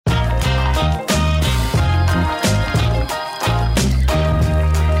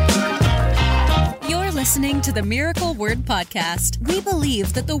listening to the Miracle Word Podcast. We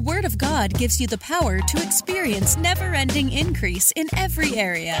believe that the Word of God gives you the power to experience never-ending increase in every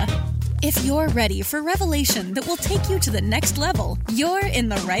area. If you're ready for revelation that will take you to the next level, you're in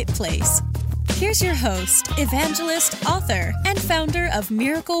the right place. Here's your host, evangelist, author, and founder of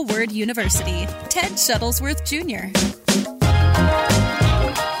Miracle Word University, Ted Shuttlesworth Jr.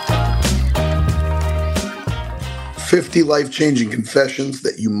 50 life-changing confessions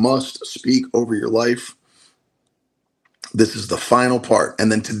that you must speak over your life. This is the final part. And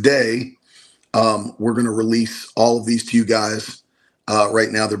then today, we're going to release all of these to you guys. Right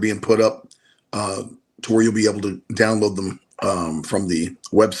now, they're being put up to where you'll be able to download them from the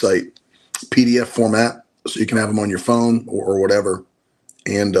website PDF format, so you can have them on your phone or whatever,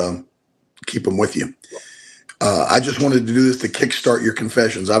 and keep them with you. I just wanted to do this to kickstart your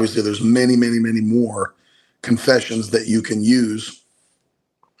confessions. Obviously, there's many, many, many more confessions that you can use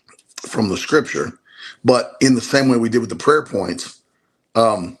from the scripture, but in the same way we did with the prayer points,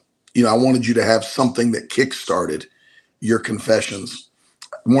 I wanted you to have something that kickstarted your confessions.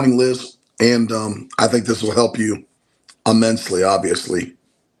 Good morning, Liz. And I think this will help you immensely, obviously.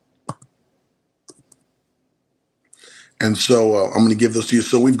 And so I'm going to give those to you.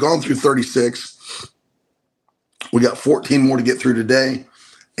 So we've gone through 36. We got 14 more to get through today.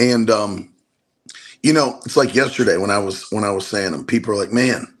 And, it's like yesterday when I was saying them, people are like,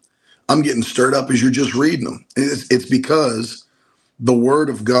 man, I'm getting stirred up as you're just reading them. It's because the Word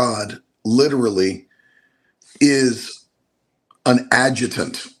of God literally is an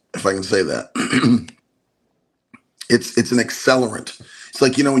adjutant, if I can say that. It's an accelerant. It's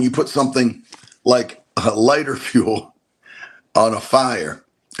like, when you put something like a lighter fuel on a fire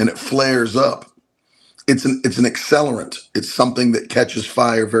and it flares up, it's an accelerant. It's something that catches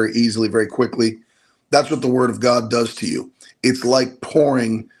fire very easily, very quickly. That's what the Word of God does to you. It's like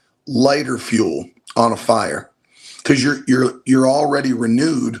pouring lighter fuel on a fire, because you're already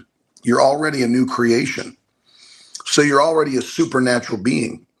renewed. You're already a new creation. So you're already a supernatural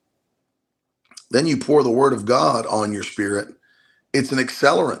being. Then you pour the Word of God on your spirit. It's an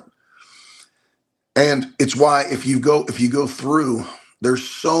accelerant. And it's why if you go through, there's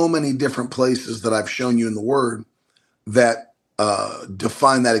so many different places that I've shown you in the Word that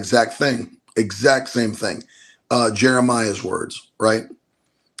define that exact same thing. Jeremiah's words, right?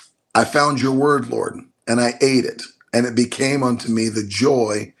 I found your word, Lord, and I ate it, and it became unto me the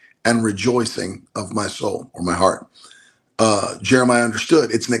joy and rejoicing of my soul, or my heart. Jeremiah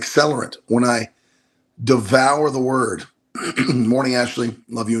understood it's an accelerant. When I devour the word, morning, Ashley,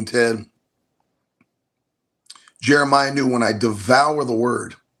 love you and Ted. Jeremiah knew when I devour the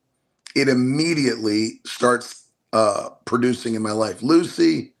word, it immediately starts producing in my life.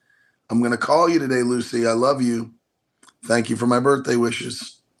 Lucy, I'm going to call you today, Lucy. I love you. Thank you for my birthday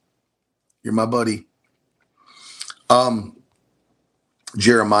wishes. You're my buddy.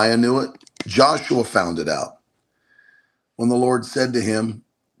 Jeremiah knew it. Joshua found it out when the Lord said to him,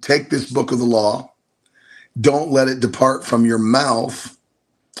 take this book of the law. Don't let it depart from your mouth,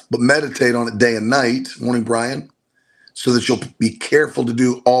 but meditate on it day and night. Morning, Brian. So that you'll be careful to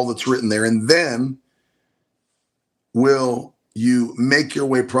do all that's written there. And then will you make your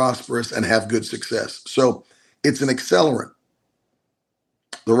way prosperous and have good success. So it's an accelerant.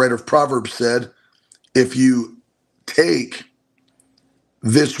 The writer of Proverbs said, if you take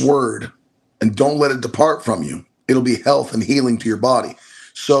this word and don't let it depart from you, it'll be health and healing to your body.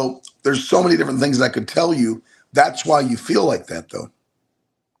 So there's so many different things I could tell you. That's why you feel like that, though.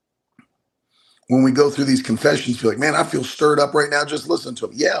 When we go through these confessions, you're like, man, I feel stirred up right now. Just listen to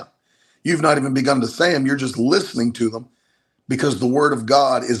them. Yeah, you've not even begun to say them. You're just listening to them, because the Word of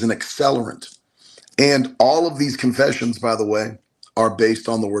God is an accelerant. And all of these confessions, by the way, are based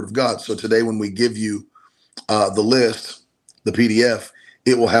on the Word of God. So today, when we give you the list, the PDF,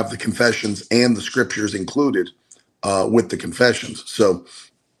 it will have the confessions and the scriptures included with the confessions. So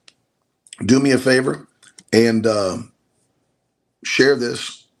do me a favor and share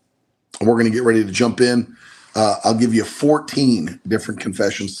this. We're going to get ready to jump in. I'll give you 14 different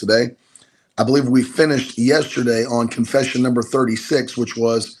confessions today. I believe we finished yesterday on confession number 36, which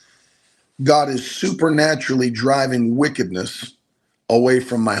was, God is supernaturally driving wickedness away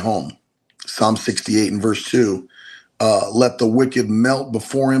from my home. Psalm 68 and verse 2. Let the wicked melt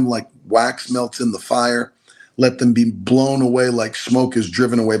before him like wax melts in the fire. Let them be blown away like smoke is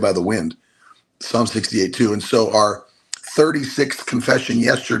driven away by the wind. Psalm 68, 2. And so our 36th confession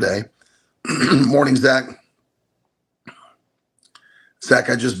yesterday. Morning, Zach. Zach,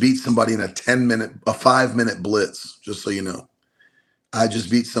 I just beat somebody in a 5-minute blitz, just so you know. I just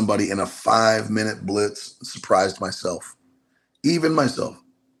beat somebody in a 5-minute blitz. Surprised myself. Even myself.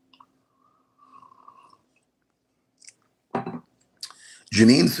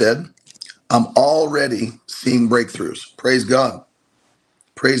 Janine said, I'm already seeing breakthroughs. Praise God.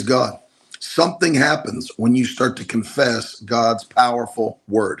 Praise God. Something happens when you start to confess God's powerful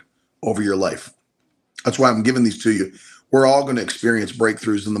word over your life. That's why I'm giving these to you. We're all going to experience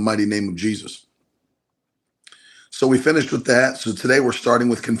breakthroughs in the mighty name of Jesus. So we finished with that. So today we're starting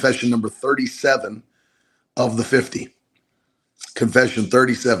with confession number 37 of the 50. Confession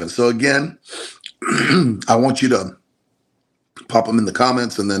 37. So again, I want you to pop them in the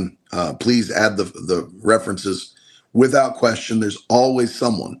comments and then please add the references. Without question, there's always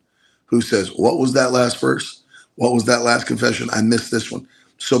someone who says, what was that last verse? What was that last confession? I missed this one.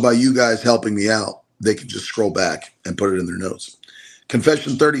 So by you guys helping me out, they can just scroll back and put it in their notes.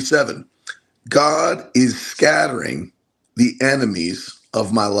 Confession 37. God is scattering the enemies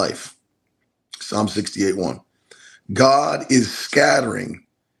of my life. Psalm 68:1. God is scattering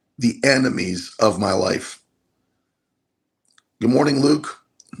the enemies of my life. Good morning, Luke.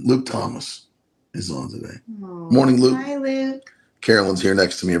 Luke Thomas is on today. Oh, morning, Luke. Hi, Luke. Carolyn's here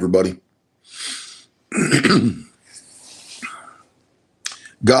next to me, everybody.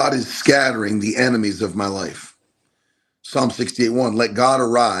 God is scattering the enemies of my life. Psalm 68:1, let God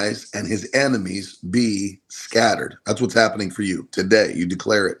arise and his enemies be scattered. That's what's happening for you today. You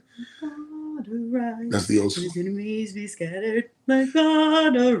declare it. God arise. That's the old Let his enemies be scattered. Let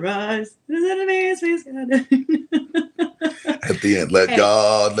God arise. Let his enemies be scattered. At the end. Let Hey,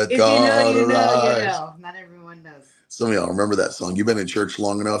 God if arise. you know. Not everyone knows. Some of y'all remember that song. You've been in church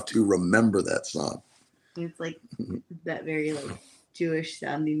long enough to remember that song. It's like that very Jewish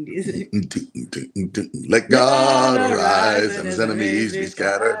sounding music. Let God arise and his enemies be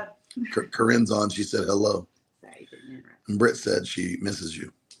scattered. Corinne's on. She said hello. Sorry, didn't interrupt. And Britt said she misses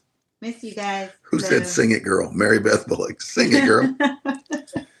you. Miss you guys. Who said sing it, girl? Mary Beth Bullock. Sing it, girl.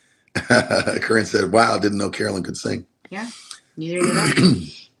 Corinne said, wow, didn't know Carolyn could sing. Yeah, neither did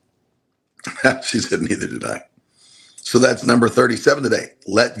I. She said, neither did I. So that's number 37 today.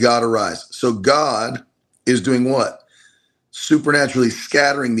 Let God arise. So God is doing what? Supernaturally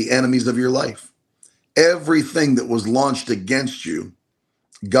scattering the enemies of your life. Everything that was launched against you,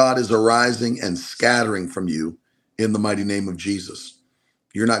 God is arising and scattering from you in the mighty name of Jesus.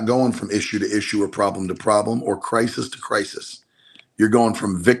 You're not going from issue to issue or problem to problem or crisis to crisis. You're going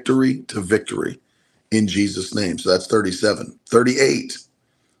from victory to victory in Jesus' name. So that's 37. 38.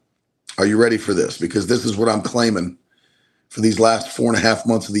 Are you ready for this? Because this is what I'm claiming for these last 4.5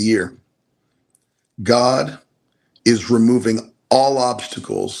 months of the year. God is removing all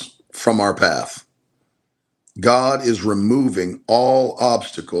obstacles from our path. God is removing all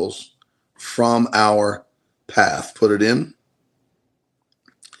obstacles from our path. Put it in.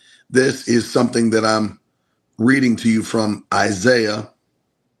 This is something that I'm reading to you from Isaiah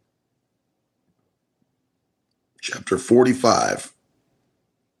chapter 45.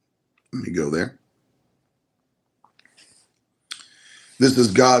 Let me go there. This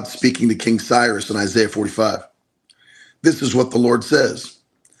is God speaking to King Cyrus in Isaiah 45. This is what the Lord says.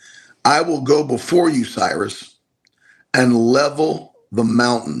 I will go before you, Cyrus, and level the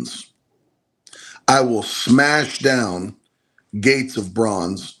mountains. I will smash down gates of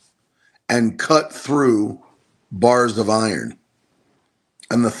bronze and cut through bars of iron.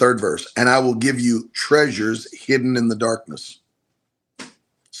 And the third verse, and I will give you treasures hidden in the darkness,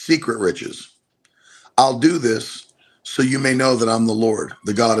 secret riches. I'll do this so you may know that I'm the Lord,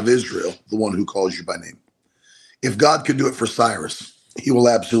 the God of Israel, the one who calls you by name. If God could do it for Cyrus, he will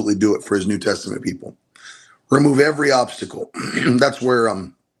absolutely do it for his New Testament people. Remove every obstacle. That's where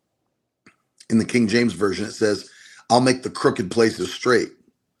in the King James Version, it says, I'll make the crooked places straight.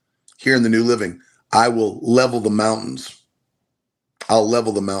 Here in the New Living, I will level the mountains. I'll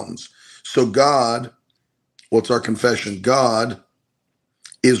level the mountains. So God, what's our confession? God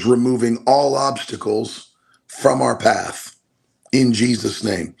is removing all obstacles from our path in Jesus'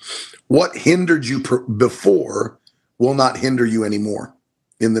 name. What hindered you before will not hinder you anymore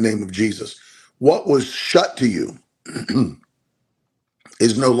in the name of Jesus. What was shut to you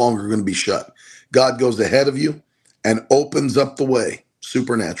is no longer going to be shut. God goes ahead of you and opens up the way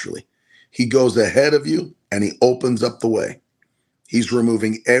supernaturally. He goes ahead of you and he opens up the way. He's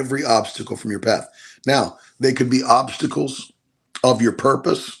removing every obstacle from your path. Now, they could be obstacles of your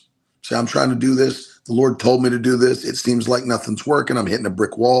purpose. Say, I'm trying to do this. The Lord told me to do this. It seems like nothing's working. I'm hitting a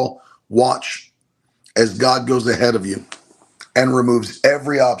brick wall. Watch as God goes ahead of you and removes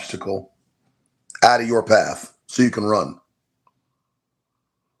every obstacle out of your path so you can run.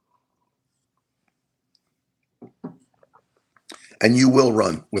 And you will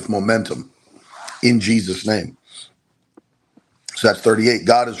run with momentum in Jesus' name. So that's 38.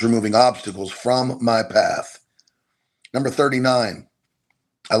 God is removing obstacles from my path. Number 39.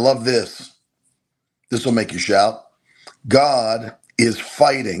 I love this. This will make you shout. God is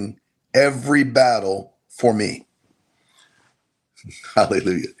fighting every battle for me.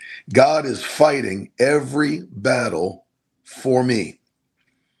 Hallelujah. God is fighting every battle for me.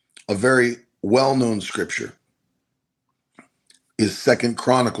 A very well-known scripture is 2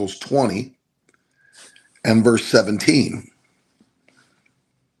 Chronicles 20 and verse 17.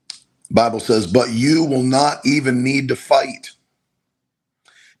 Bible says, but you will not even need to fight.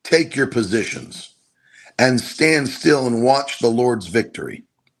 Take your positions and stand still and watch the Lord's victory.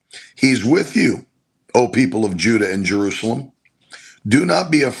 He's with you, O people of Judah and Jerusalem. Do not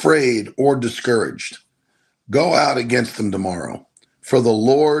be afraid or discouraged. Go out against them tomorrow, for the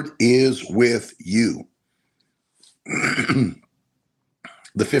Lord is with you.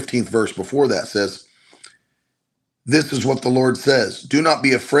 The 15th verse before that says, this is what the Lord says. Do not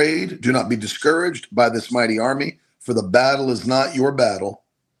be afraid. Do not be discouraged by this mighty army, for the battle is not your battle,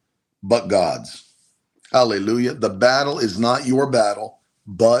 but God's. Hallelujah. The battle is not your battle,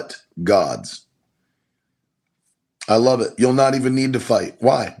 but God's. I love it. You'll not even need to fight.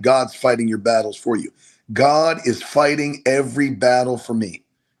 Why? God's fighting your battles for you. God is fighting every battle for me.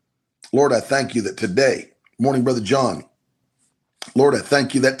 Lord, I thank you that today, morning, Brother John. Lord, I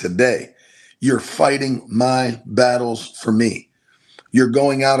thank you that today you're fighting my battles for me. You're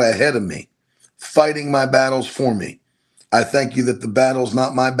going out ahead of me, fighting my battles for me. I thank you that the battle's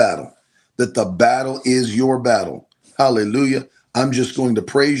not my battle, that the battle is your battle. Hallelujah. I'm just going to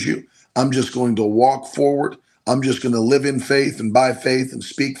praise you. I'm just going to walk forward. I'm just going to live in faith and by faith and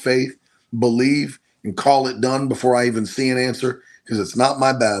speak faith, believe and call it done before I even see an answer, because it's not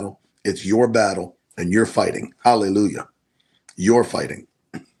my battle. It's your battle and you're fighting. Hallelujah. You're fighting.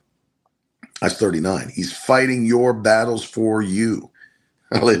 That's 39. He's fighting your battles for you.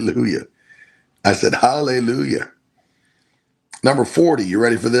 Hallelujah. I said, hallelujah. Number 40. You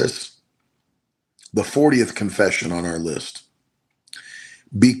ready for this? The 40th confession on our list.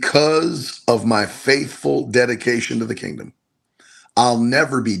 Because of my faithful dedication to the kingdom, I'll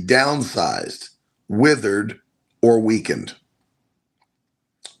never be downsized, withered, or weakened.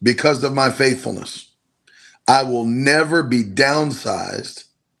 Because of my faithfulness, I will never be downsized,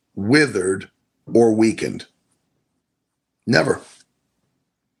 withered, or weakened. Never.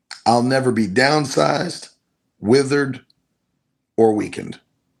 I'll never be downsized, withered, or weakened.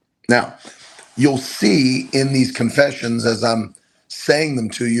 Now, you'll see in these confessions as I'm saying them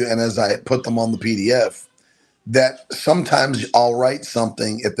to you and as I put them on the PDF, that sometimes I'll write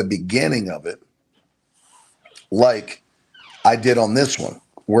something at the beginning of it, like I did on this one,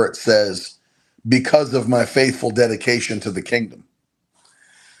 where it says, because of my faithful dedication to the kingdom.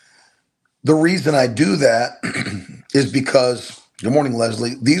 The reason I do that is because, good morning,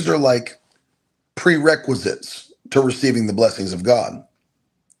 Leslie, these are like prerequisites to receiving the blessings of God,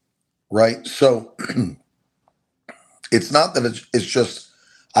 right? So it's not that it's just,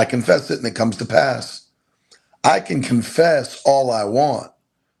 I confess it and it comes to pass. I can confess all I want,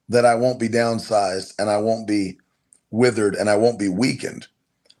 that I won't be downsized and I won't be withered and I won't be weakened.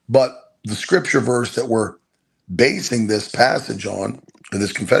 But the scripture verse that we're basing this passage on, or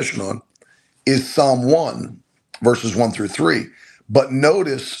this confession on, is Psalm 1, verses 1 through 3. But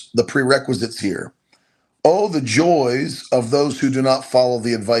notice the prerequisites here. Oh, the joys of those who do not follow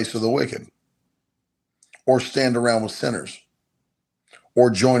the advice of the wicked, or stand around with sinners, or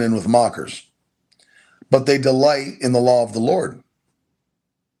join in with mockers. But they delight in the law of the Lord,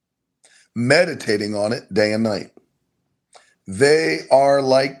 meditating on it day and night. They are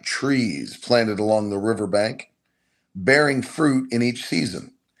like trees planted along the riverbank, bearing fruit in each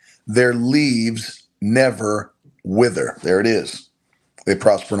season. Their leaves never wither. There it is. They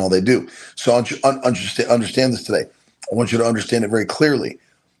prosper in all they do. So I want you to understand this today. I want you to understand it very clearly.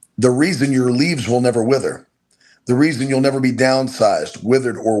 The reason your leaves will never wither, the reason you'll never be downsized,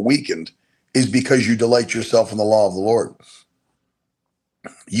 withered, or weakened is because you delight yourself in the law of the Lord.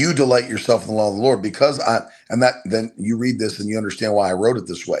 You delight yourself in the law of the Lord then you read this and you understand why I wrote it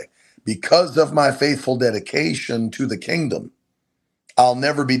this way. Because of my faithful dedication to the kingdom, I'll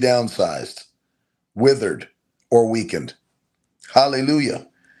never be downsized, withered, or weakened. Hallelujah.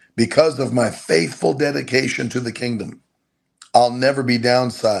 Because of my faithful dedication to the kingdom, I'll never be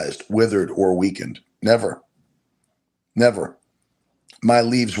downsized, withered, or weakened. Never. Never. My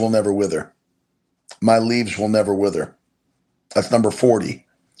leaves will never wither. My leaves will never wither. That's number 40.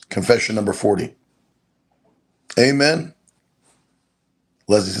 Confession number 40. Amen.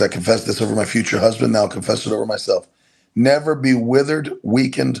 Leslie said, I confess this over my future husband. Now I'll confess it over myself. Never be withered,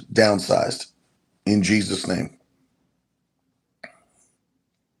 weakened, downsized. In Jesus' name.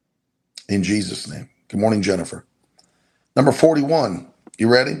 In Jesus' name. Good morning, Jennifer. Number 41. You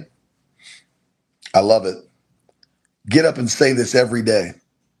ready? I love it. Get up and say this every day.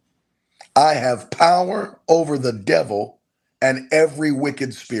 I have power over the devil and every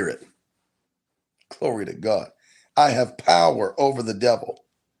wicked spirit. Glory to God. I have power over the devil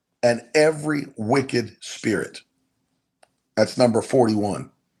and every wicked spirit. That's number 41.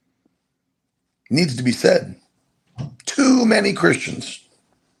 Needs to be said. Too many Christians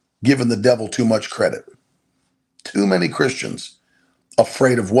giving the devil too much credit. Too many Christians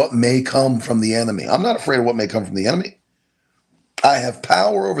afraid of what may come from the enemy. I'm not afraid of what may come from the enemy. I have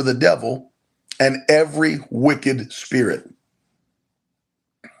power over the devil and every wicked spirit.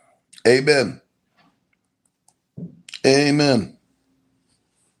 Amen. Amen.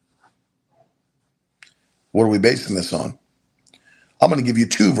 What are we basing this on? I'm going to give you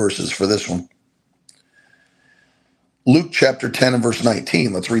two verses for this one. Luke chapter 10 and verse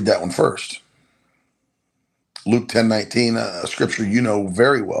 19. Let's read that one first. Luke 10:19, a scripture you know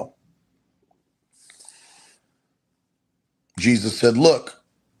very well. Jesus said, look,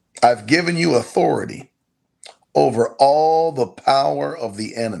 I've given you authority over all the power of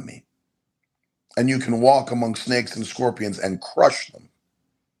the enemy, and you can walk among snakes and scorpions and crush them.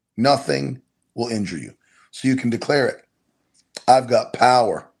 Nothing will injure you. So you can declare it. I've got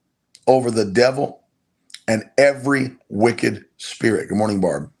power over the devil and every wicked spirit. Good morning,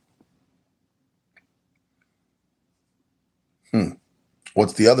 Barb.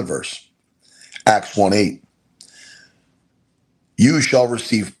 What's the other verse? Acts 1:8. You shall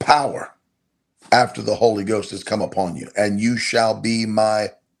receive power after the Holy Ghost has come upon you, and you shall be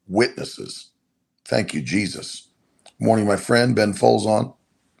my witnesses. Thank you, Jesus. Morning, my friend, Ben Folzon.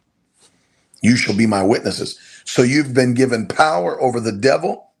 You shall be my witnesses. So you've been given power over the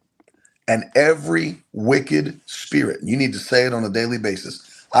devil and every wicked spirit. You need to say it on a daily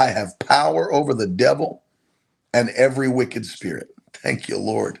basis. I have power over the devil and every wicked spirit. Thank you,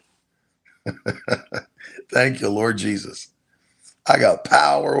 Lord. Thank you, Lord Jesus. I got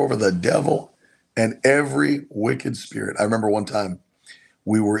power over the devil and every wicked spirit. I remember one time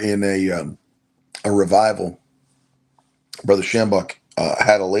we were in a revival. Brother Shambach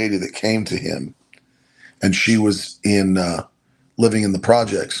had a lady that came to him, and she was living in the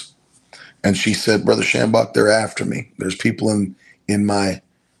projects. And she said, Brother Shambach, they're after me. There's people in my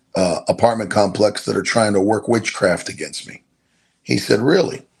apartment complex that are trying to work witchcraft against me. He said,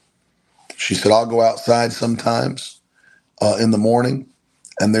 really? She said, I'll go outside sometimes in the morning,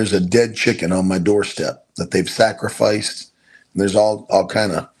 and there's a dead chicken on my doorstep that they've sacrificed. And there's all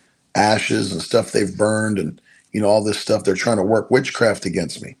kind of ashes and stuff they've burned, and all this stuff. They're trying to work witchcraft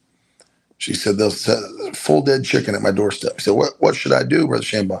against me. She said, they'll set a full dead chicken at my doorstep. He said, what should I do, Brother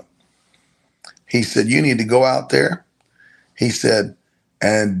Shambach? He said, you need to go out there, he said,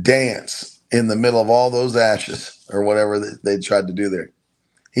 and dance in the middle of all those ashes or whatever they tried to do there.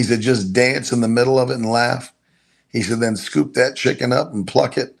 He said, just dance in the middle of it and laugh. He said, then scoop that chicken up and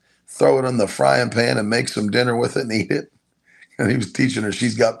pluck it, throw it in the frying pan and make some dinner with it and eat it. And he was teaching her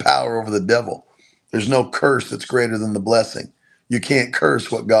she's got power over the devil. There's no curse that's greater than the blessing. You can't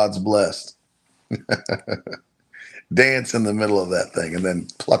curse what God's blessed. Dance in the middle of that thing and then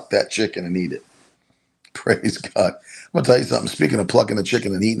pluck that chicken and eat it. Praise God. I'm going to tell you something. Speaking of plucking a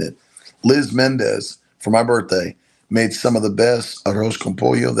chicken and eating it, Liz Mendez, for my birthday, made some of the best arroz con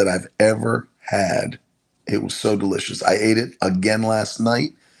pollo that I've ever had. It was so delicious. I ate it again last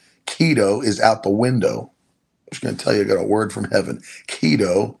night. Keto is out the window. I'm just going to tell you, I got a word from heaven.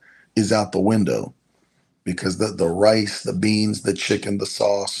 Keto is out the window because the rice, the beans, the chicken, the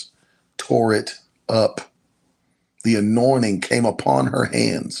sauce tore it up. The anointing came upon her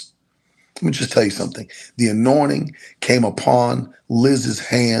hands. Let me just tell you something. The anointing came upon Liz's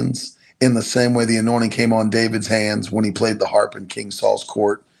hands in the same way the anointing came on David's hands when he played the harp in King Saul's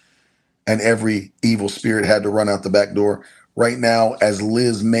court, and every evil spirit had to run out the back door. Right now, as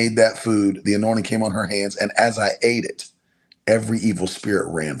Liz made that food, the anointing came on her hands, and as I ate it, every evil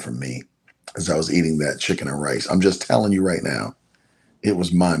spirit ran from me as I was eating that chicken and rice. I'm just telling you right now, it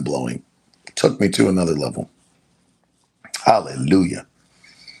was mind-blowing. It took me to another level. Hallelujah.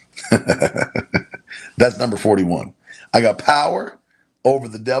 That's number 41. I got power over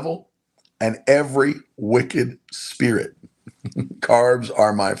the devil and every wicked spirit. Carbs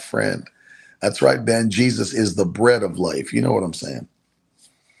are my friend. That's right, Ben. Jesus is the bread of life. You know what I'm saying.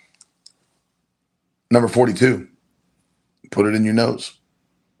 Number 42. Put it in your notes.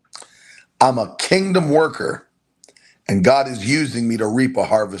 I'm a kingdom worker, and God is using me to reap a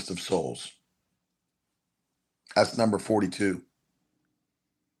harvest of souls. That's number 42.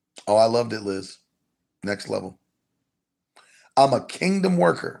 Oh, I loved it, Liz. Next level. I'm a kingdom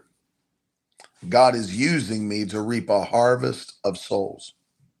worker. God is using me to reap a harvest of souls.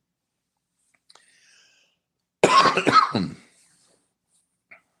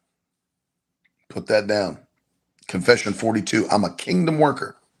 Put that down. Confession 42. I'm a kingdom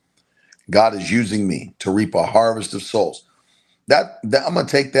worker. God is using me to reap a harvest of souls. That I'm going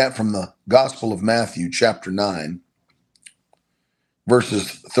to take that from the Gospel of Matthew, chapter 9, verses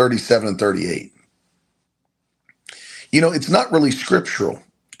 37 and 38. It's not really scriptural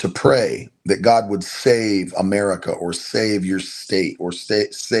to pray that God would save America or save your state or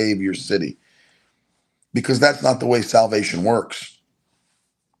save your city, because that's not the way salvation works.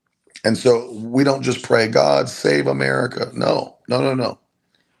 And so we don't just pray, God, save America. No.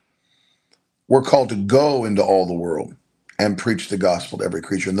 We're called to go into all the world and preach the gospel to every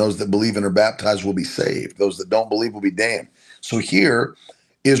creature. And those that believe and are baptized will be saved. Those that don't believe will be damned. So here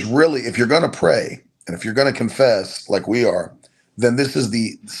is really, if you're going to pray and if you're going to confess like we are, then this is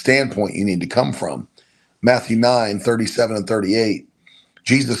the standpoint you need to come from. Matthew 9, 37 and 38.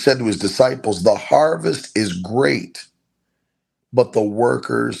 Jesus said to his disciples, the harvest is great, but the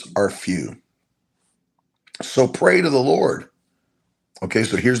workers are few. So pray to the Lord. Okay,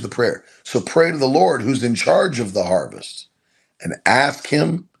 so here's the prayer. So pray to the Lord who's in charge of the harvest and ask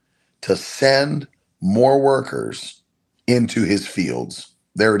him to send more workers into his fields.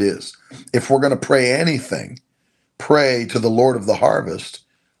 There it is. If we're going to pray anything, pray to the Lord of the harvest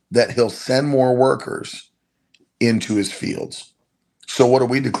that he'll send more workers into his fields. So what are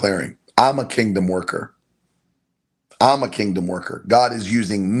we declaring? I'm a kingdom worker. I'm a kingdom worker. God is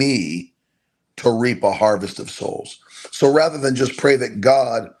using me to reap a harvest of souls. So rather than just pray that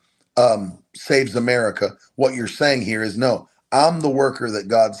God saves America, what you're saying here is, no, I'm the worker that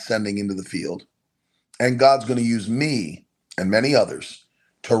God's sending into the field, and God's going to use me and many others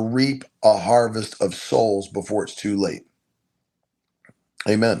to reap a harvest of souls before it's too late.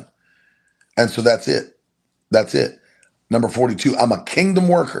 Amen. And so that's it. That's it. Number 42, I'm a kingdom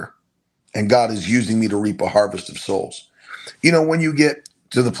worker, and God is using me to reap a harvest of souls. When you get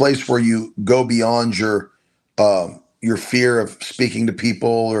to the place where you go beyond your fear of speaking to people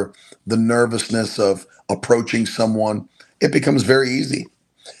or the nervousness of approaching someone, it becomes very easy,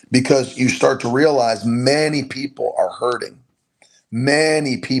 because you start to realize many people are hurting.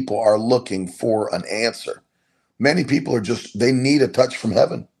 Many people are looking for an answer. Many people they need a touch from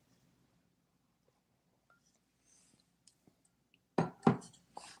heaven.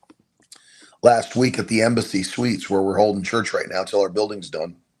 Last week at the Embassy Suites, where we're holding church right now till our building's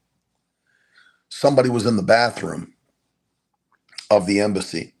done, somebody was in the bathroom of the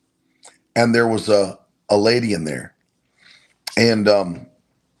embassy, and there was a lady in there. And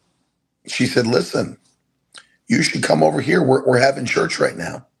she said, listen, you should come over here. We're having church right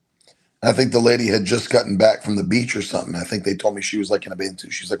now. I think the lady had just gotten back from the beach or something. I think they told me she was like in a bathing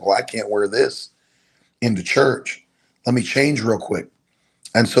suit. She's like, well, I can't wear this into church. Let me change real quick.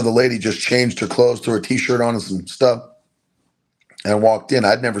 And so the lady just changed her clothes, threw a t-shirt on and some stuff, and walked in.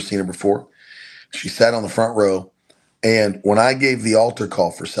 I'd never seen her before. She sat on the front row. And when I gave the altar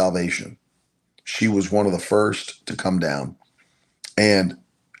call for salvation, she was one of the first to come down. And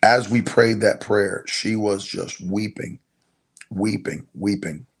as we prayed that prayer, she was just weeping,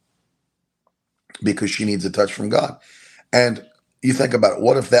 because she needs a touch from God. And you think about it.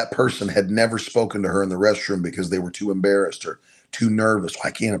 What if that person had never spoken to her in the restroom because they were too embarrassed or too nervous?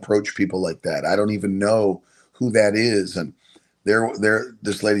 I can't approach people like that. I don't even know who that is. And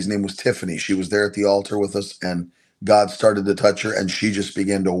this lady's name was Tiffany. She was there at the altar with us, and God started to touch her, and she just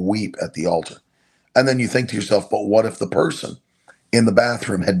began to weep at the altar. And then you think to yourself, but what if the person in the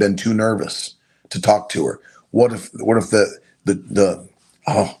bathroom had been too nervous to talk to her? What if the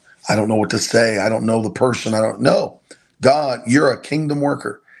I don't know what to say. I don't know the person. I don't know. God, you're a kingdom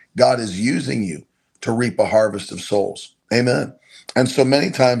worker. God is using you to reap a harvest of souls. Amen. And so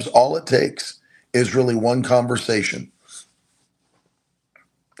many times all it takes is really one conversation.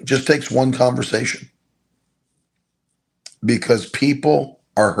 It just takes one conversation, because people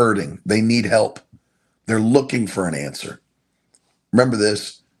are hurting. They need help. They're looking for an answer. Remember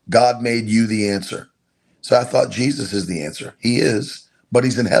this, God made you the answer. So I thought Jesus is the answer. He is, but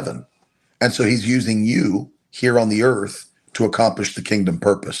he's in heaven. And so he's using you here on the earth to accomplish the kingdom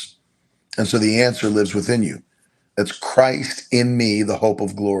purpose. And so the answer lives within you. That's Christ in me, the hope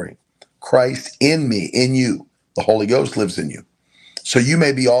of glory. Christ in me, in you. The Holy Ghost lives in you. So you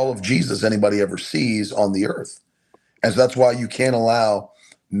may be all of Jesus anybody ever sees on the earth. And so that's why you can't allow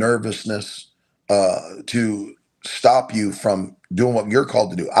nervousness to stop you from doing what you're called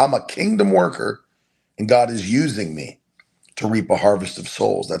to do. I'm a kingdom worker, and God is using me to reap a harvest of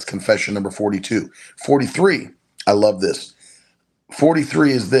souls. That's confession number 42. 43, I love this.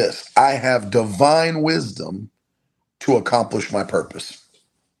 43 is this: I have divine wisdom to accomplish my purpose.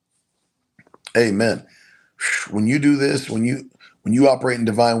 Amen. When you do this, when you operate in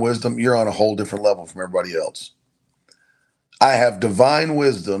divine wisdom, you're on a whole different level from everybody else. I have divine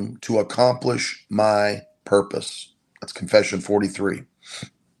wisdom to accomplish my purpose. That's Confession 43.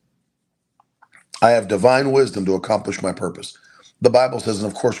 I have divine wisdom to accomplish my purpose. The Bible says,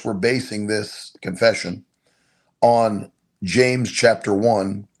 and of course we're basing this confession on James chapter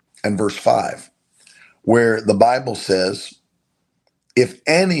 1 and verse 5, where the Bible says, if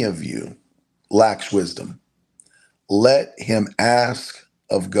any of you lacks wisdom, let him ask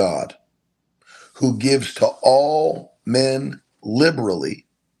of God, who gives to all men liberally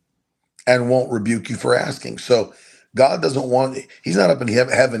and won't rebuke you for asking. So God doesn't want, he's not up in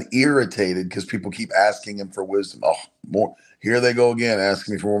heaven irritated because people keep asking him for wisdom. Oh, more, here they go again,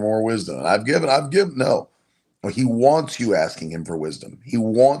 asking me for more wisdom. And I've given. No. He wants you asking him for wisdom. He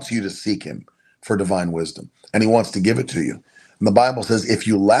wants you to seek him for divine wisdom, and he wants to give it to you. And the Bible says, if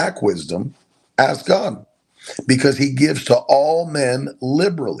you lack wisdom, ask God, because he gives to all men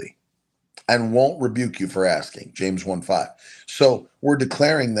liberally and won't rebuke you for asking. James 1:5. So we're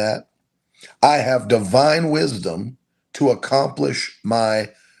declaring that I have divine wisdom to accomplish my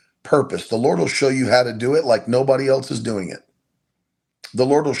purpose. The Lord will show you how to do it like nobody else is doing it. The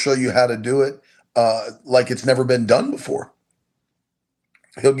Lord will show you how to do it like it's never been done before.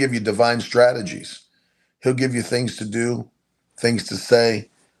 He'll give you divine strategies. He'll give you things to do, things to say.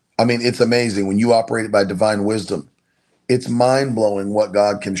 I mean, it's amazing when you operate by divine wisdom. It's mind-blowing what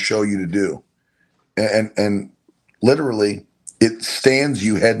God can show you to do. And literally, it stands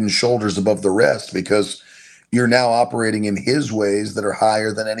you head and shoulders above the rest because you're now operating in his ways that are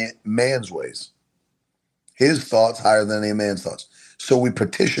higher than any man's ways. His thoughts higher than any man's thoughts. So we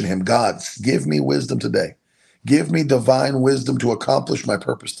petition him, God, give me wisdom today. Give me divine wisdom to accomplish my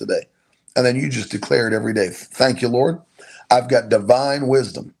purpose today. And then you just declare it every day. Thank you, Lord. I've got divine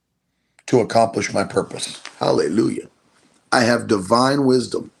wisdom to accomplish my purpose. Hallelujah. I have divine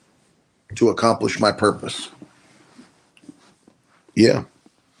wisdom to accomplish my purpose. Yeah.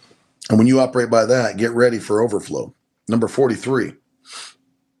 And when you operate by that, get ready for overflow. Number 43.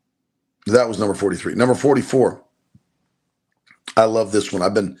 That was number 43. Number 44. I love this one.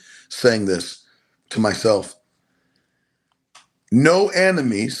 I've been saying this to myself. No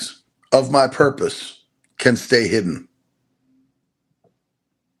enemies of my purpose can stay hidden.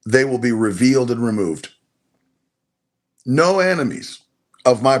 They will be revealed and removed. No enemies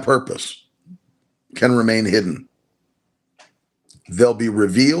of my purpose can remain hidden. They'll be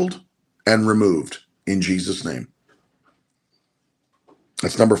revealed and removed in Jesus' name.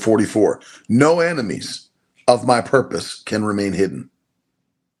 That's number 44. No enemies of my purpose can remain hidden.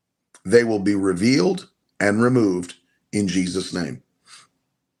 They will be revealed and removed in Jesus' name.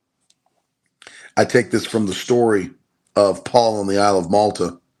 I take this from the story of Paul on the Isle of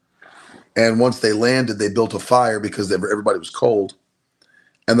Malta. And once they landed, they built a fire because everybody was cold.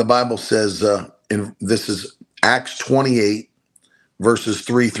 And the Bible says, this is Acts 28, verses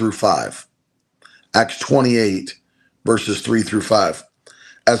 3 through 5. Acts 28, verses 3 through 5.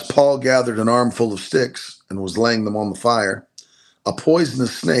 As Paul gathered an armful of sticks and was laying them on the fire, a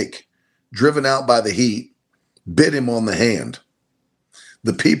poisonous snake, driven out by the heat, bit him on the hand.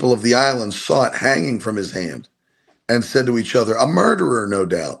 The people of the island saw it hanging from his hand and said to each other, a murderer, no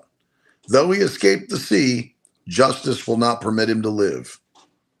doubt. Though he escaped the sea, justice will not permit him to live.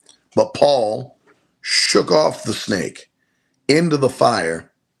 But Paul shook off the snake into the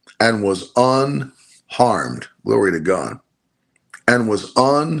fire and was unharmed. Glory to God. And was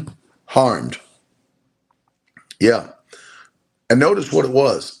unharmed. Yeah. And notice what it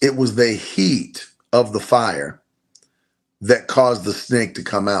was. It was the heat of the fire that caused the snake to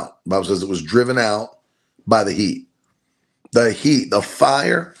come out. The Bible says it was driven out by the heat. The heat, the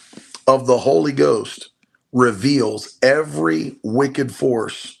fire of the Holy Ghost reveals every wicked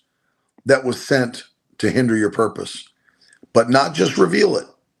force that was sent to hinder your purpose. But not just reveal it.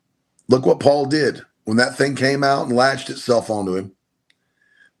 Look what Paul did. When that thing came out and latched itself onto him,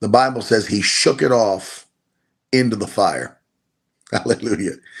 the Bible says he shook it off into the fire.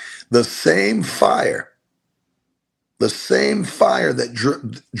 Hallelujah. The same fire that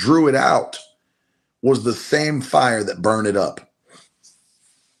drew it out was the same fire that burned it up.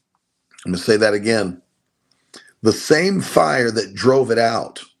 I'm going to say that again. The same fire that drove it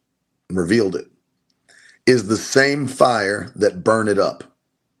out and revealed it is the same fire that burned it up.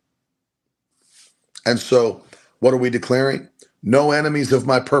 And so what are we declaring? No enemies of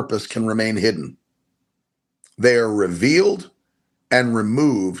my purpose can remain hidden. They are revealed and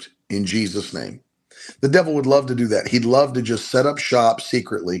removed in Jesus' name. The devil would love to do that. He'd love to just set up shop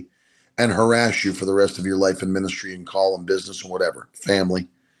secretly and harass you for the rest of your life and ministry and call and business and whatever, family.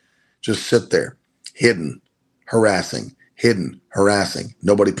 Just sit there, hidden, harassing, hidden, harassing.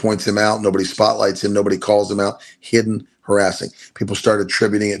 Nobody points him out. Nobody spotlights him. Nobody calls him out. Hidden, harassing. People started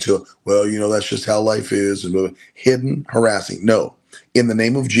attributing it to, well, that's just how life is. And hidden, harassing. No, in the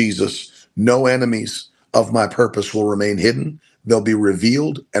name of Jesus, no enemies of my purpose will remain hidden. They'll be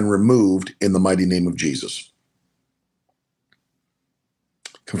revealed and removed in the mighty name of Jesus.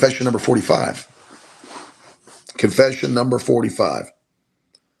 Confession number 45. Confession number 45.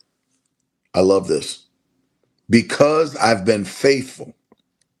 I love this. Because I've been faithful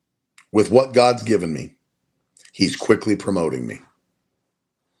with what God's given me, he's quickly promoting me.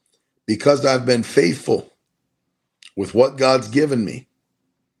 Because I've been faithful with what God's given me,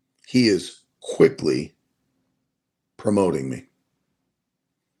 he is quickly promoting me.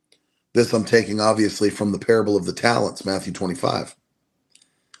 This I'm taking obviously from the parable of the talents, Matthew 25.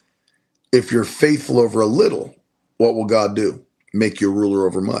 If you're faithful over a little, what will God do? Make you a ruler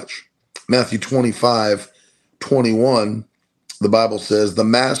over much. Matthew 25:21, the Bible says, the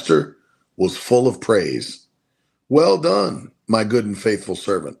master was full of praise. Well done, my good and faithful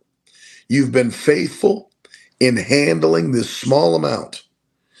servant. You've been faithful in handling this small amount.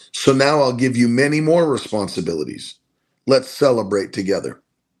 So now I'll give you many more responsibilities. Let's celebrate together.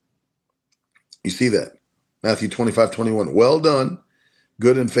 You see that? Matthew 25:21. Well done,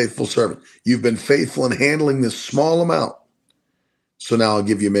 good and faithful servant. You've been faithful in handling this small amount. So now I'll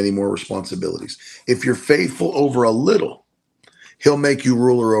give you many more responsibilities. If you're faithful over a little, he'll make you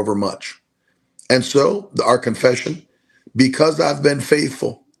ruler over much. And so our confession, because I've been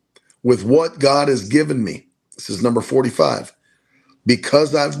faithful with what God has given me. This is number 45.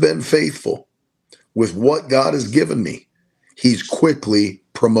 Because I've been faithful with what God has given me, he's quickly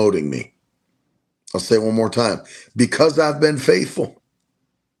promoting me. I'll say it one more time. Because I've been faithful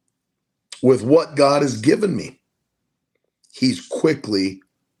with what God has given me, he's quickly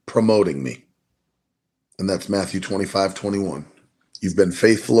promoting me. And that's Matthew 25:21. You've been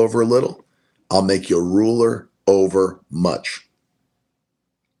faithful over a little, I'll make you a ruler over much.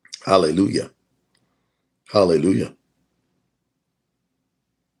 Hallelujah. Hallelujah.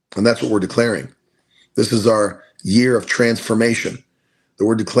 And that's what we're declaring. This is our year of transformation. That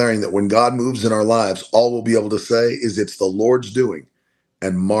we're declaring that when God moves in our lives, all we'll be able to say is it's the Lord's doing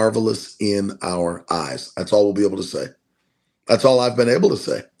and marvelous in our eyes. That's all we'll be able to say. That's all I've been able to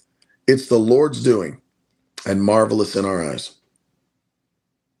say. It's the Lord's doing and marvelous in our eyes.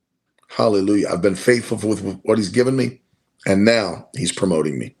 Hallelujah. I've been faithful with what he's given me, and now he's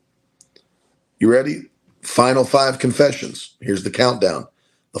promoting me. You ready? Final 5 confessions. Here's the countdown.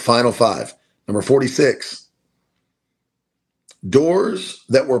 The final 5. Number 46. Doors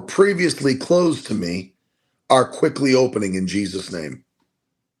that were previously closed to me are quickly opening in Jesus' name.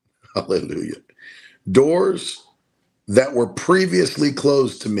 Hallelujah. Doors that were previously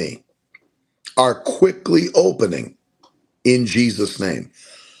closed to me are quickly opening in Jesus' name.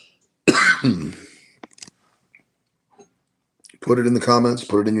 Put it in the comments,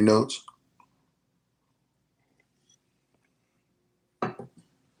 put it in your notes.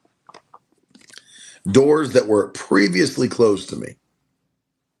 Doors that were previously closed to me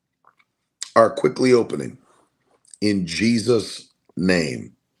are quickly opening in Jesus'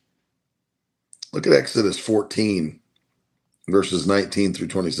 name. Look at Exodus 14, verses 19 through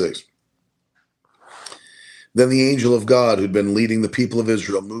 26. Then the angel of God who'd been leading the people of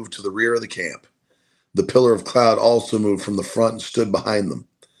Israel moved to the rear of the camp. The pillar of cloud also moved from the front and stood behind them.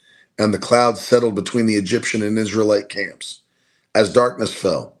 And the cloud settled between the Egyptian and Israelite camps. As darkness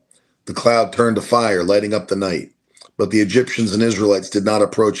fell, the cloud turned to fire, lighting up the night. But the Egyptians and Israelites did not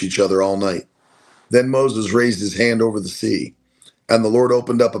approach each other all night. Then Moses raised his hand over the sea, and the Lord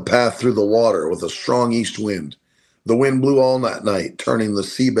opened up a path through the water with a strong east wind. The wind blew all that night, turning the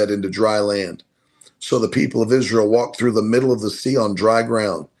seabed into dry land. So the people of Israel walked through the middle of the sea on dry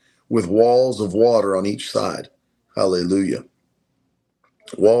ground, with walls of water on each side. Hallelujah.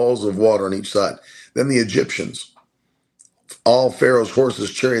 Walls of water on each side. Then the Egyptians, all Pharaoh's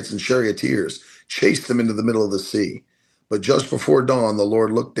horses, chariots, and charioteers, chased them into the middle of the sea. But just before dawn, the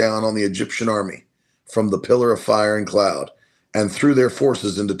Lord looked down on the Egyptian army from the pillar of fire and cloud and threw their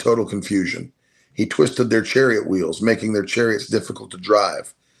forces into total confusion. He twisted their chariot wheels, making their chariots difficult to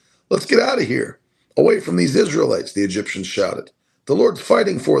drive. Let's get out of here, away from these Israelites, the Egyptians shouted. The Lord's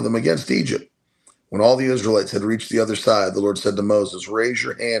fighting for them against Egypt. When all the Israelites had reached the other side, the Lord said to Moses, raise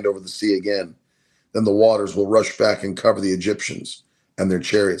your hand over the sea again. Then the waters will rush back and cover the Egyptians and their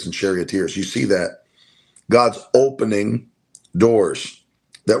chariots and charioteers. You see that? God's opening doors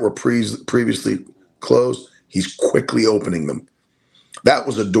that were previously closed. He's quickly opening them. That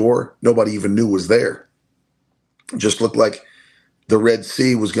was a door nobody even knew was there. It just looked like the Red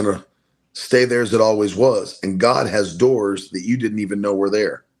Sea was going to stay there as it always was. And God has doors that you didn't even know were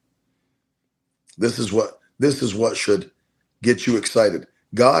there. This is what should get you excited.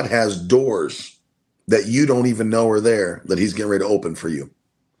 God has doors that you don't even know are there that he's getting ready to open for you.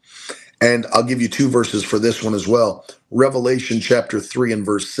 And I'll give you 2 verses for this one as well. Revelation chapter 3 and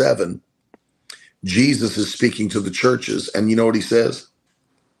verse 7. Jesus is speaking to the churches, and you know what he says?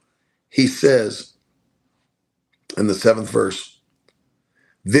 He says in the 7th verse,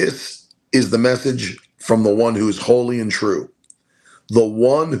 "This is the message from the one who is holy and true, the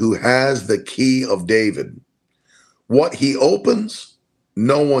one who has the key of David. What he opens,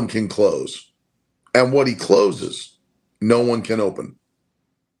 no one can close. And what he closes, no one can open.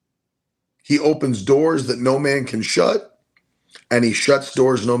 He opens doors that no man can shut, and he shuts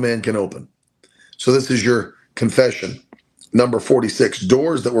doors no man can open." So this is your confession. Number 46,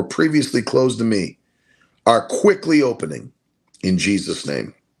 doors that were previously closed to me are quickly opening in Jesus'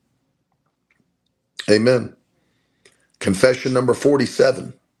 name. Amen. Confession number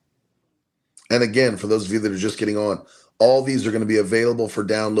 47. And again, for those of you that are just getting on, all these are going to be available for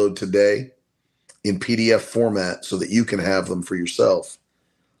download today in PDF format so that you can have them for yourself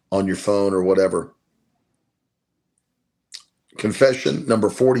on your phone or whatever. Confession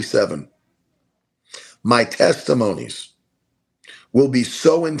number 47. My testimonies will be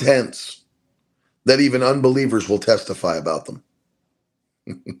so intense that even unbelievers will testify about them.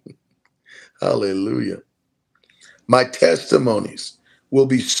 Hallelujah. My testimonies will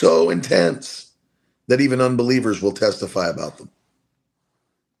be so intense that even unbelievers will testify about them.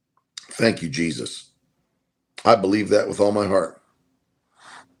 Thank you, Jesus. I believe that with all my heart.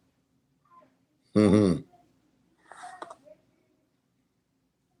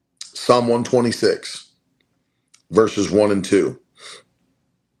 Psalm 126, verses 1 and 2.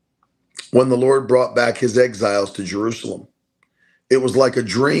 When the Lord brought back his exiles to Jerusalem, it was like a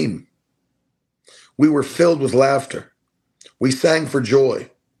dream. We were filled with laughter. We sang for joy.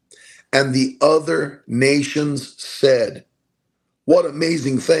 And the other nations said, what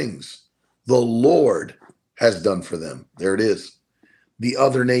amazing things the Lord has done for them. There it is. The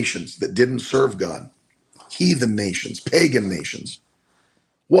other nations that didn't serve God, heathen nations, pagan nations.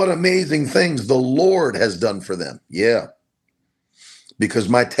 What amazing things the Lord has done for them. Yeah. Because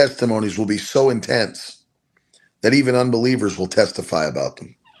my testimonies will be so intense that even unbelievers will testify about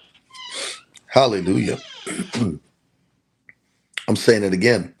them. Hallelujah. I'm saying it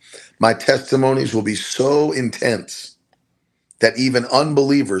again. My testimonies will be so intense that even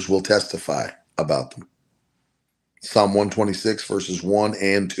unbelievers will testify about them. Psalm 126, verses 1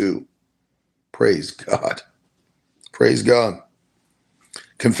 and 2. Praise God. Praise God.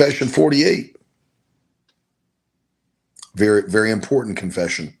 Confession 48. Very, very important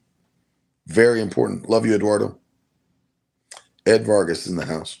confession. Very important. Love you, Eduardo. Ed Vargas in the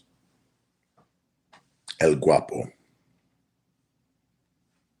house. El Guapo.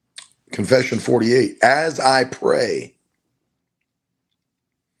 Confession 48. As I pray,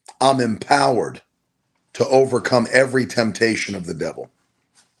 I'm empowered to overcome every temptation of the devil.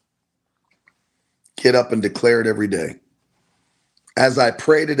 Get up and declare it every day. As I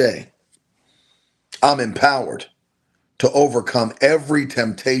pray today, I'm empowered to overcome every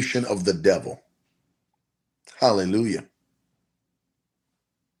temptation of the devil. Hallelujah.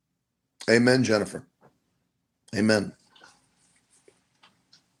 Amen, Jennifer. Amen.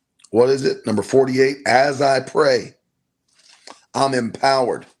 What is it? Number 48. As I pray, I'm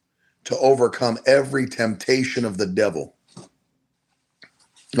empowered to overcome every temptation of the devil.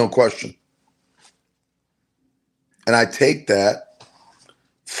 No question. And I take that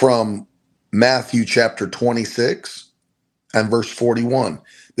from Matthew chapter 26 and verse 41.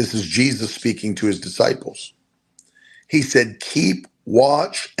 This is Jesus speaking to his disciples. He said, keep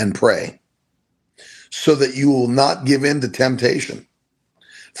watch and pray so that you will not give in to temptation.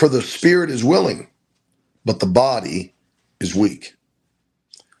 For the spirit is willing, but the body is weak.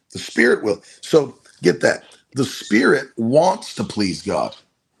 The spirit will. So get that. The spirit wants to please God.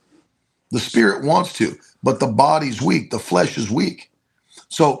 The spirit wants to, but the body's weak. The flesh is weak.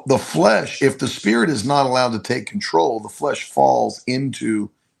 So the flesh, if the spirit is not allowed to take control, the flesh falls into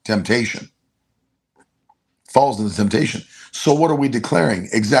temptation. Falls into temptation. So what are we declaring?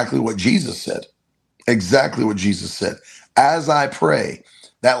 Exactly what Jesus said. Exactly what Jesus said. As I pray,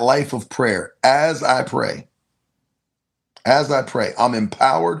 that life of prayer, as I pray, I'm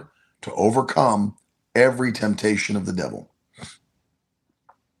empowered to overcome every temptation of the devil.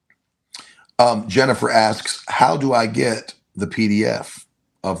 Jennifer asks, how do I get the PDF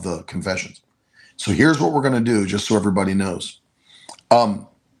of the confessions? So here's what we're going to do, just so everybody knows.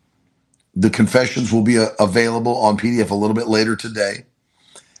 The confessions will be available on PDF a little bit later today.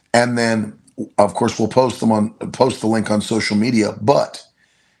 And then, of course, we'll post the link on social media. But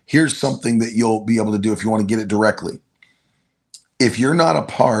here's something that you'll be able to do if you want to get it directly. If you're not a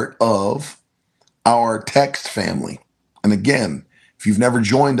part of our text family, and again, if you've never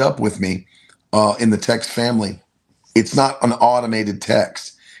joined up with me in the text family, it's not an automated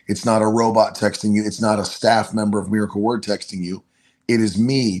text. It's not a robot texting you. It's not a staff member of Miracle Word texting you. It is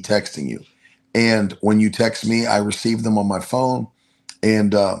me texting you. And when you text me, I receive them on my phone.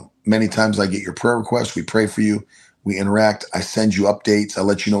 And many times I get your prayer requests. We pray for you. We interact. I send you updates. I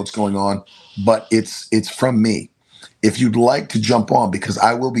let you know what's going on. But it's from me. If you'd like to jump on, because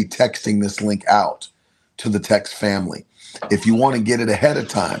I will be texting this link out to the text family. If you want to get it ahead of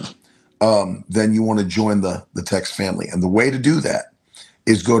time, then you want to join the text family. And the way to do that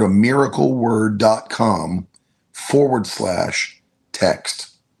is go to miracleword.com/text.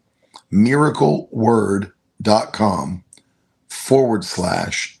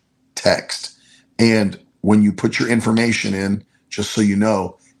 miracleword.com/text. And when you put your information in, just so you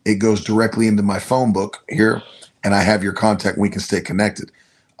know, it goes directly into my phone book here, and I have your contact and we can stay connected.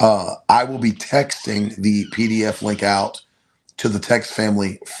 I will be texting the PDF link out to the text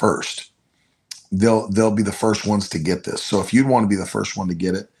family first. They'll be the first ones to get this. So if you'd want to be the first one to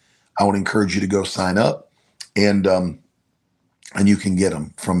get it, I would encourage you to go sign up, and you can get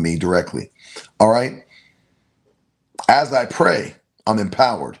them from me directly. All right. As I pray, I'm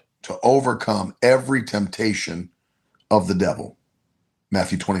empowered to overcome every temptation of the devil.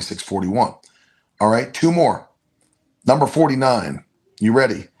 Matthew 26:41. All right. Two more. Number 49. You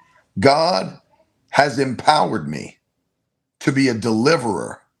ready? God has empowered me to be a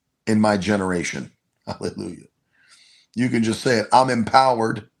deliverer in my generation. Hallelujah. You can just say it. I'm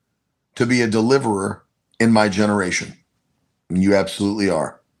empowered to be a deliverer in my generation. And you absolutely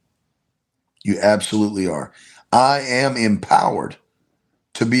are. You absolutely are. I am empowered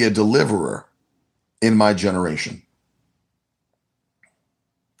to be a deliverer in my generation.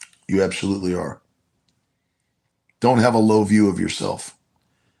 You absolutely are. Don't have a low view of yourself.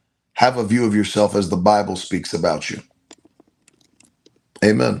 Have a view of yourself as the Bible speaks about you.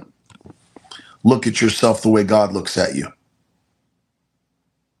 Amen. Look at yourself the way God looks at you.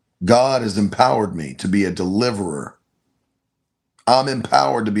 God has empowered me to be a deliverer. I'm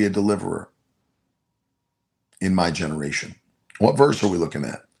empowered to be a deliverer in my generation. What verse are we looking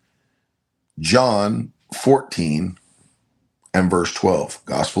at? John 14 and verse 12.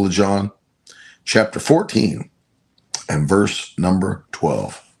 Gospel of John, chapter 14 and verse number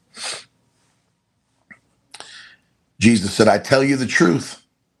 12. Jesus said, I tell you the truth.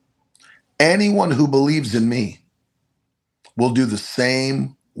 Anyone who believes in me will do the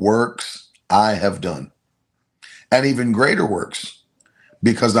same works I have done, and even greater works,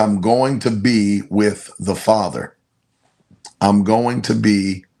 because I'm going to be with the Father. I'm going to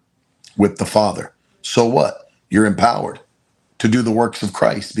be with the Father. So what? You're empowered to do the works of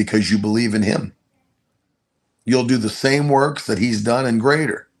Christ because you believe in him. You'll do the same works that he's done and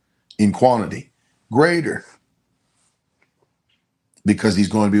greater in quantity. Greater. Because he's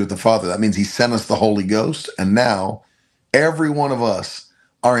going to be with the Father. That means he sent us the Holy Ghost, and now every one of us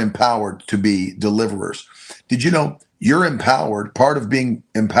are empowered to be deliverers. Did you know you're empowered? Part of being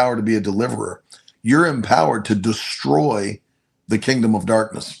empowered to be a deliverer, you're empowered to destroy the kingdom of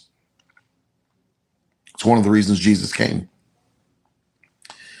darkness. It's one of the reasons Jesus came.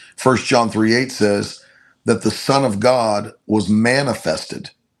 1 John 3:8 says that the Son of God was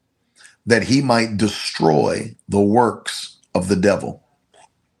manifested that he might destroy the works of the devil.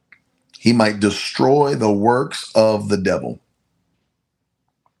 He might destroy the works of the devil.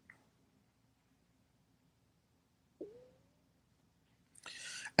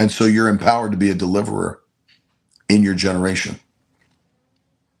 And so you're empowered to be a deliverer in your generation.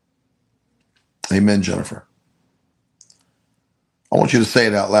 Amen, Jennifer. I want you to say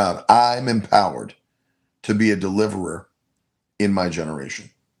it out loud. I'm empowered to be a deliverer in my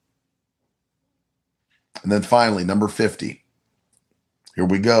generation. And then finally, number 50. Here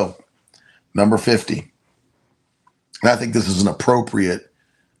we go. Number 50. And I think this is an appropriate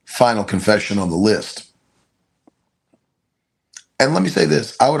final confession on the list. And let me say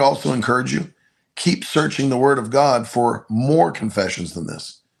this. I would also encourage you, keep searching the Word of God for more confessions than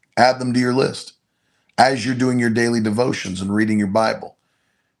this. Add them to your list. As you're doing your daily devotions and reading your Bible,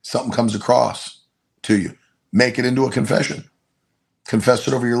 something comes across to you. Make it into a confession. Confess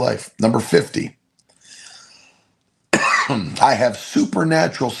it over your life. Number 50. I have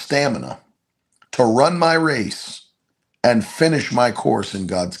supernatural stamina to run my race and finish my course in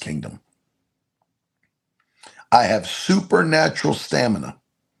God's kingdom. I have supernatural stamina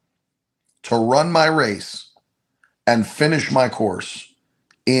to run my race and finish my course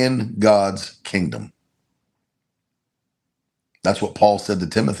in God's kingdom. That's what Paul said to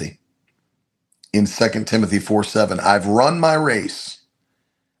Timothy in 2 Timothy 4:7. I've run my race.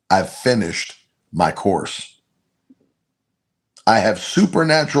 I've finished my course. I have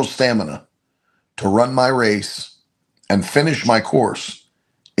supernatural stamina to run my race and finish my course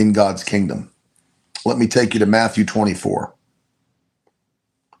in God's kingdom. Let me take you to Matthew 24.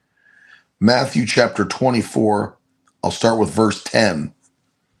 Matthew chapter 24, I'll start with verse 10.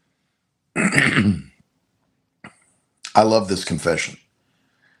 I love this confession.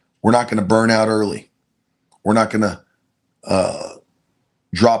 We're not going to burn out early. We're not going to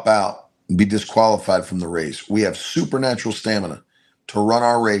drop out and be disqualified from the race. We have supernatural stamina to run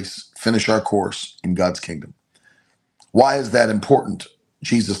our race, finish our course in God's kingdom. Why is that important?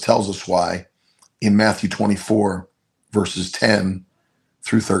 Jesus tells us why in Matthew 24, verses 10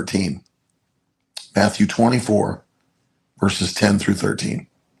 through 13. Matthew 24, verses 10 through 13.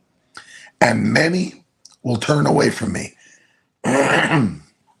 And many will turn away from me,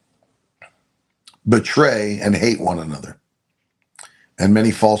 betray and hate one another. And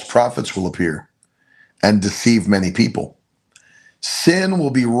many false prophets will appear and deceive many people. Sin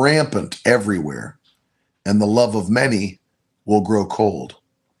will be rampant everywhere, and the love of many will grow cold.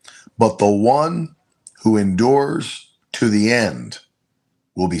 But the one who endures to the end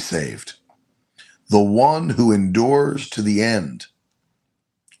will be saved. The one who endures to the end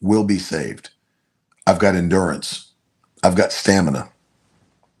will be saved. I've got endurance. I've got stamina.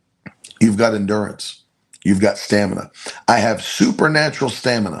 You've got endurance. You've got stamina. I have supernatural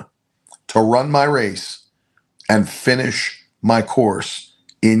stamina to run my race and finish my course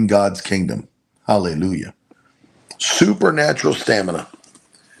in God's kingdom. Hallelujah. Supernatural stamina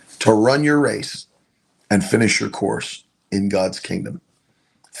to run your race and finish your course in God's kingdom.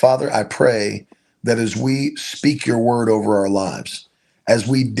 Father, I pray that as we speak your word over our lives, as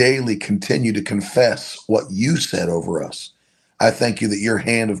we daily continue to confess what you said over us, I thank you that your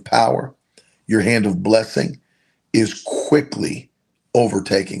hand of power, your hand of blessing is quickly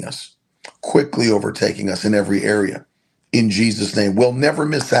overtaking us in every area. In Jesus' name, we'll never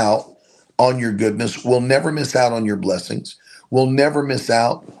miss out on your goodness. We'll never miss out on your blessings. We'll never miss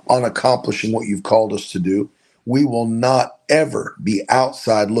out on accomplishing what you've called us to do. We will not ever be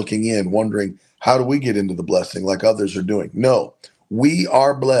outside looking in, wondering, how do we get into the blessing like others are doing? No, we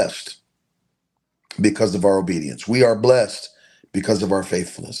are blessed because of our obedience. We are blessed because of our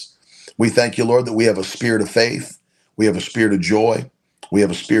faithfulness. We thank you, Lord, that we have a spirit of faith. We have a spirit of joy. We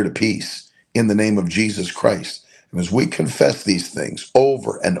have a spirit of peace in the name of Jesus Christ. And as we confess these things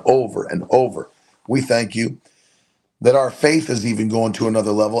over and over and over, we thank you that our faith is even going to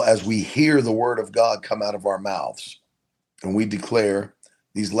another level as we hear the word of God come out of our mouths. And we declare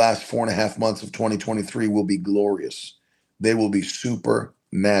these last 4.5 months of 2023 will be glorious. They will be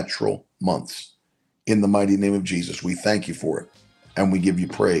supernatural months. In the mighty name of Jesus, we thank you for it. And we give you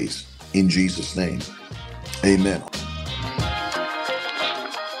praise in Jesus' name. Amen.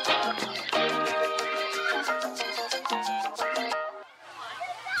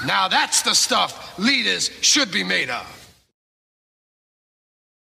 Now that's the stuff leaders should be made of.